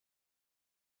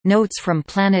Notes from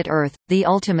Planet Earth – The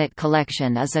Ultimate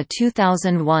Collection is a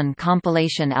 2001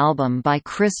 compilation album by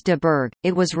Chris de Burgh.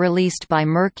 It was released by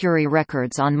Mercury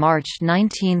Records on March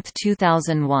 19,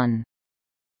 2001.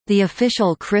 The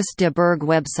official Chris de Burgh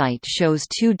website shows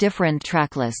two different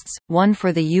tracklists, one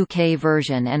for the UK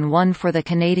version and one for the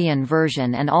Canadian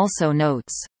version, and also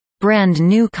notes, "Brand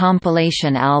new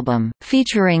compilation album,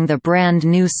 featuring the brand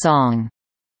new song.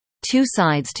 Two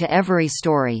Sides to Every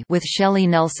Story" with Shelley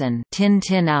Nelson, Tin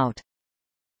Tin Out.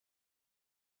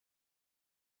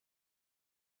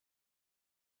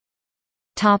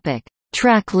 Topic: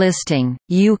 Track listing,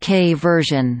 UK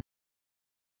version.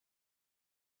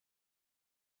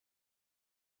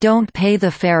 Don't Pay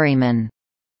the Ferryman.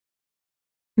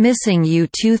 Missing You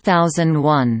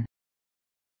 2001.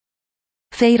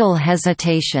 Fatal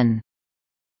Hesitation.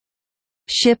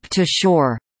 Ship to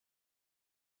Shore.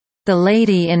 The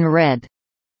Lady in Red.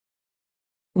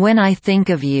 When I Think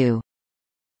of You.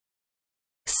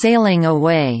 Sailing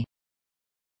Away.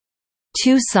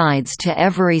 Two Sides to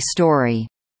Every Story,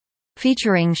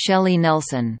 featuring Shelley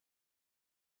Nelson.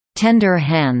 Tender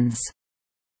Hands.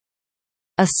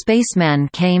 A Spaceman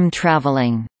Came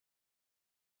Traveling.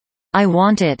 I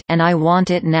Want It and I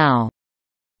Want It Now.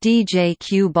 DJ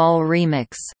Cue Ball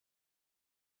Remix.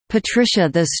 Patricia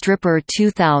the Stripper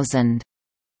 2000.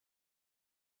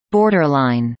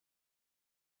 Borderline.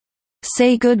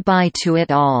 Say Goodbye to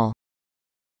It All.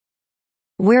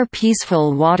 Where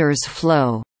Peaceful Waters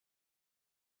Flow.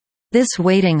 This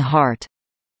Waiting Heart.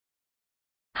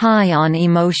 High on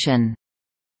Emotion.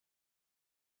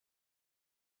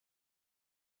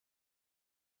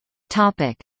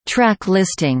 Topic: Track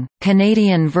listing,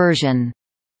 Canadian version.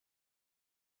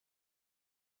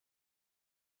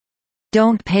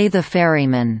 Don't Pay the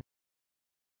Ferryman.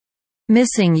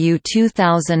 Missing You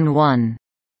 2001.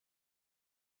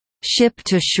 Ship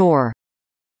to Shore.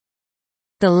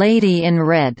 The Lady in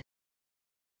Red.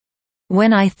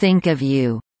 When I Think of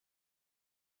You.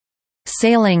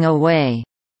 Sailing Away.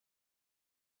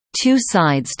 Two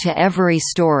Sides to Every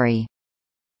Story.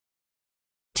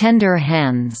 Tender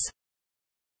Hands.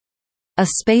 A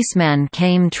Spaceman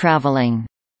Came Traveling.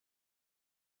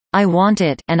 I Want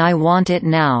It and I Want It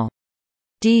Now.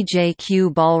 DJ Cue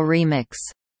Ball Remix.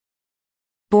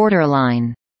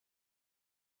 Borderline.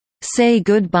 Say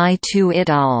Goodbye to It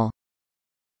All.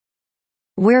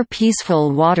 Where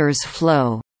Peaceful Waters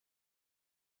Flow.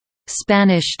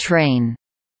 Spanish Train.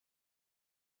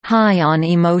 High on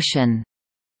Emotion.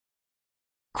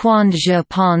 Quand je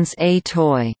pense à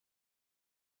toi.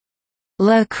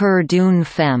 Le cœur d'une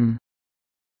femme.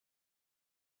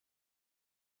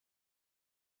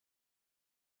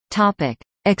 Topic: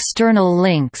 External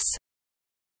links.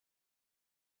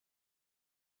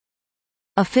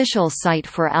 Official site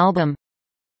for album.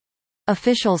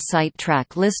 Official site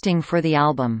track listing for the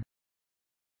album.